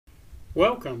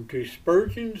Welcome to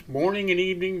Spurgeon's Morning and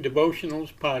Evening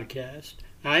Devotionals podcast.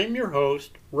 I am your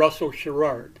host, Russell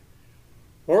Sherrard.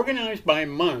 Organized by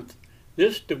month,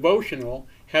 this devotional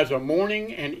has a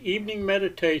morning and evening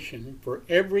meditation for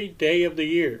every day of the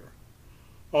year.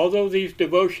 Although these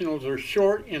devotionals are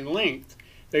short in length,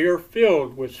 they are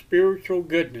filled with spiritual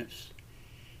goodness.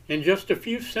 In just a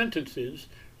few sentences,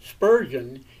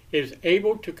 Spurgeon is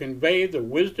able to convey the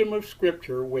wisdom of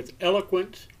Scripture with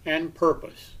eloquence and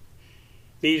purpose.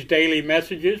 These daily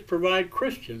messages provide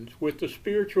Christians with the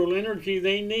spiritual energy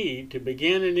they need to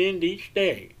begin and end each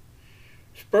day.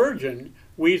 Spurgeon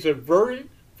weaves a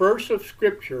verse of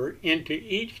Scripture into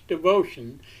each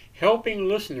devotion, helping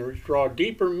listeners draw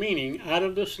deeper meaning out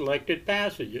of the selected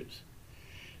passages.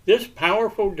 This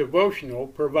powerful devotional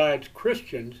provides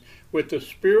Christians with the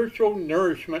spiritual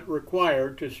nourishment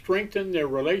required to strengthen their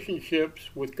relationships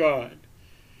with God.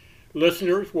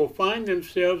 Listeners will find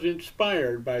themselves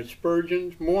inspired by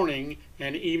Spurgeon's morning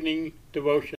and evening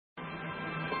devotion.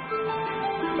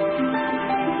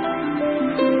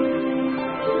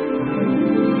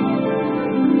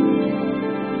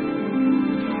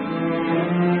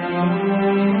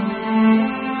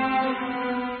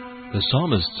 The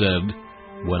psalmist said,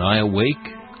 "When I awake,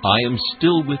 I am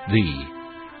still with thee."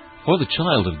 For the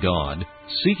child of God,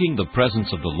 seeking the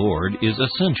presence of the Lord is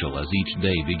essential as each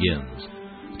day begins.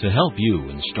 To help you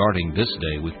in starting this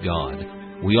day with God,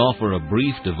 we offer a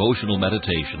brief devotional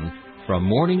meditation from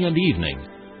morning and evening,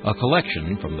 a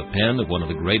collection from the pen of one of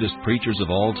the greatest preachers of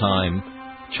all time,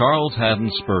 Charles Haddon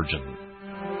Spurgeon.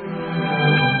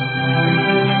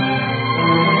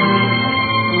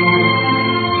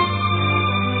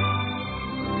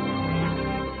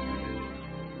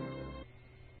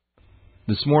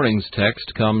 This morning's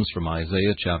text comes from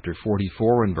Isaiah chapter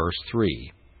 44 and verse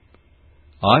 3.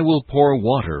 I will pour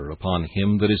water upon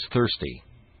him that is thirsty.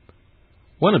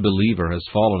 When a believer has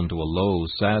fallen into a low,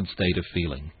 sad state of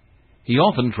feeling, he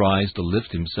often tries to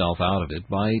lift himself out of it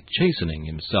by chastening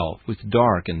himself with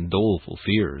dark and doleful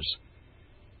fears.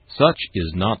 Such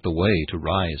is not the way to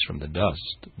rise from the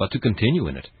dust, but to continue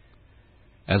in it.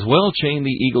 As well chain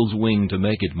the eagle's wing to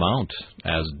make it mount,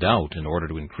 as doubt in order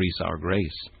to increase our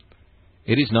grace.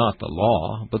 It is not the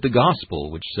law, but the gospel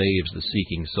which saves the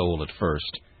seeking soul at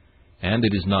first. And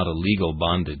it is not a legal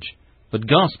bondage, but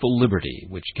gospel liberty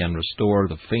which can restore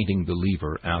the fainting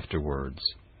believer afterwards.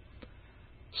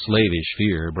 Slavish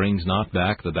fear brings not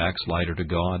back the backslider to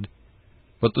God,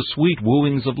 but the sweet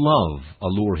wooings of love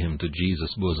allure him to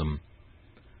Jesus' bosom.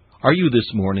 Are you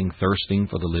this morning thirsting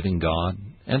for the living God,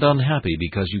 and unhappy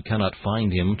because you cannot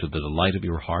find him to the delight of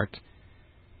your heart?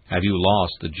 Have you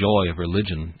lost the joy of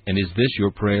religion, and is this your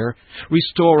prayer?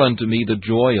 Restore unto me the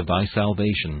joy of thy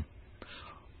salvation.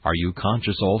 Are you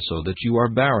conscious also that you are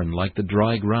barren like the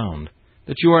dry ground,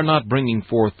 that you are not bringing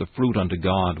forth the fruit unto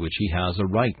God which he has a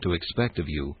right to expect of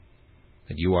you,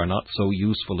 that you are not so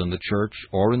useful in the church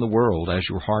or in the world as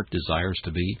your heart desires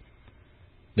to be?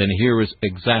 Then here is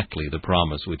exactly the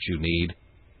promise which you need.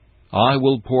 I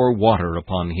will pour water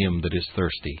upon him that is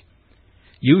thirsty.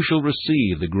 You shall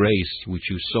receive the grace which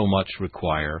you so much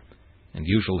require, and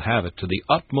you shall have it to the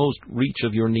utmost reach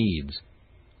of your needs.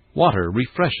 Water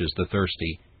refreshes the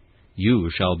thirsty.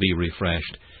 You shall be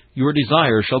refreshed. Your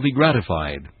desire shall be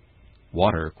gratified.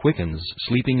 Water quickens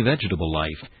sleeping vegetable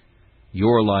life.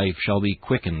 Your life shall be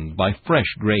quickened by fresh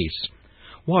grace.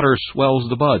 Water swells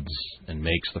the buds and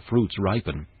makes the fruits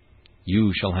ripen.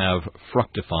 You shall have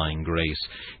fructifying grace.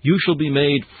 You shall be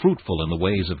made fruitful in the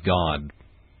ways of God.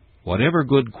 Whatever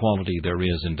good quality there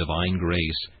is in divine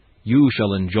grace, you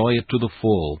shall enjoy it to the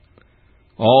full.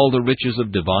 All the riches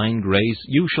of divine grace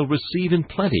you shall receive in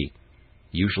plenty.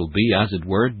 You shall be, as it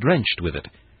were, drenched with it.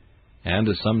 And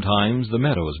as sometimes the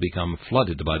meadows become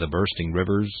flooded by the bursting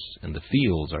rivers, and the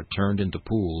fields are turned into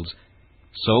pools,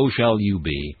 so shall you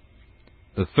be.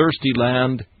 The thirsty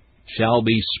land shall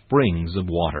be springs of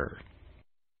water.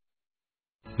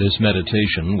 This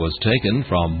meditation was taken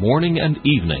from Morning and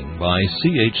Evening by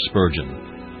C.H.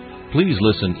 Spurgeon. Please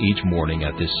listen each morning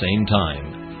at this same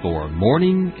time for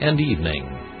Morning and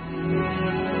Evening.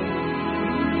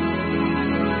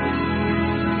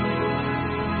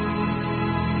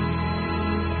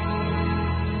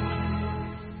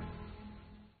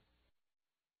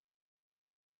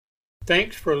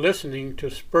 Thanks for listening to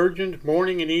Spurgeon's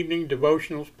Morning and Evening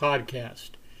Devotionals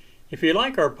podcast. If you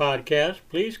like our podcast,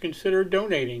 please consider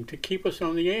donating to keep us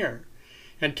on the air,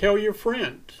 and tell your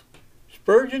friends.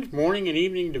 Spurgeon's Morning and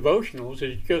Evening Devotionals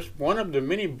is just one of the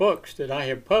many books that I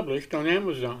have published on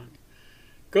Amazon.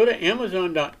 Go to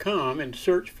Amazon.com and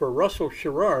search for Russell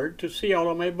Sherrard to see all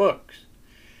of my books.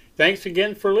 Thanks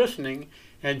again for listening,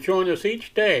 and join us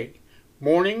each day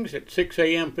mornings at 6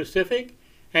 a.m. Pacific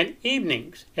and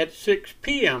evenings at 6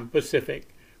 p.m. Pacific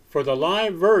for the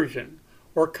live version,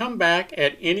 or come back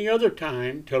at any other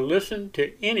time to listen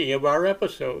to any of our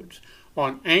episodes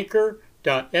on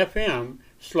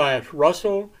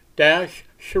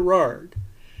anchor.fm/Russell-Sherrard.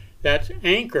 That's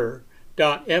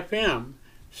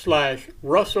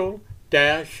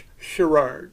anchor.fm/Russell-Sherrard.